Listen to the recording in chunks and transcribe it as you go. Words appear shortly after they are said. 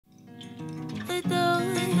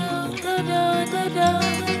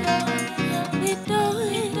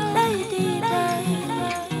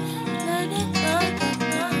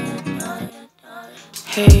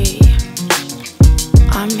Hey,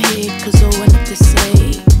 I'm here cause I wanted to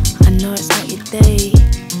say, I know it's not your day,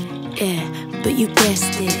 yeah, but you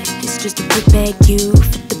guessed it. It's just to prepare you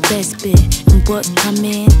for the best bit. And what's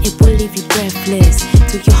coming, it will leave you breathless,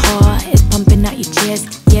 till your heart is pumping out your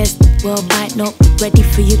chest. Yes, the world might not be ready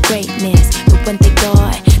for your greatness, but when they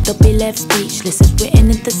die, they'll be left speechless. As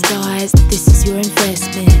written in the stars, this is your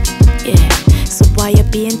investment, yeah. So why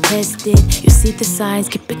you're being tested, you see the signs,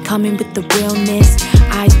 keep it coming with the realness.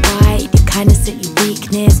 Eyes wide, you kinda set your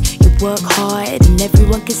weakness. You work hard and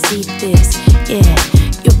everyone can see this, yeah.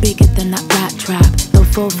 You're bigger than that rat trap. Don't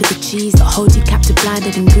fall for the cheese that holds you captive,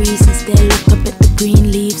 blinded in grease. Instead look up at the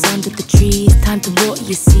green leaves under the trees. Time to water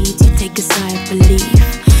your seeds, you take a sigh of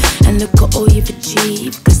relief and look at all you've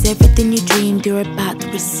achieved, cause everything you dreamed you're about to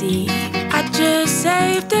receive. I just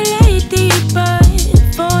saved a ladybird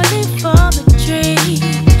falling from a tree,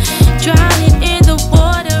 drowning in the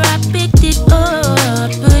water. I picked it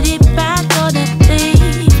up, put it back on the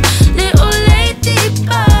leaf. Little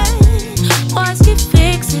ladybird wants to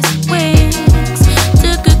fix his wings.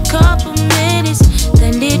 Took a couple minutes,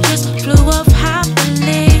 then it just flew off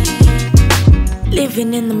happily.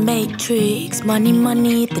 Living in the matrix, money,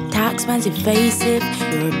 money, the tax man's evasive.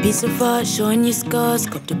 You're a piece of art showing your scars,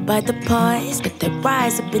 sculpted by the parts, but their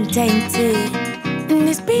eyes have been tainted. And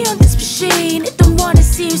it's beyond this machine, it don't wanna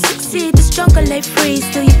see you succeed. The struggle lay free,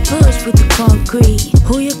 still you push through the concrete.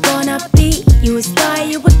 Who you gonna be? You a star,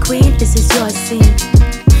 you a queen, this is your scene.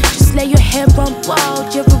 Just lay your hair on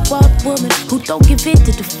wild, you're a wild woman who don't give in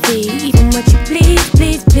to defeat. Even when you please,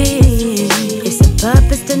 please, please, it's a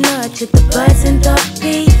purpose to nurture the birds and the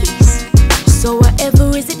bees. So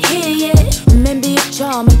whatever isn't here yet, remember your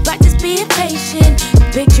charm and practice being patient. The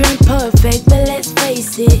picture ain't perfect, but let's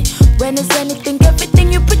face it, when there's anything,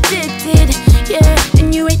 everything you predicted, yeah.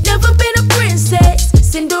 And you ain't never been a princess,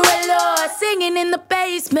 Cinderella singing in the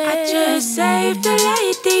basement. I just saved a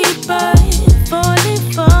ladybird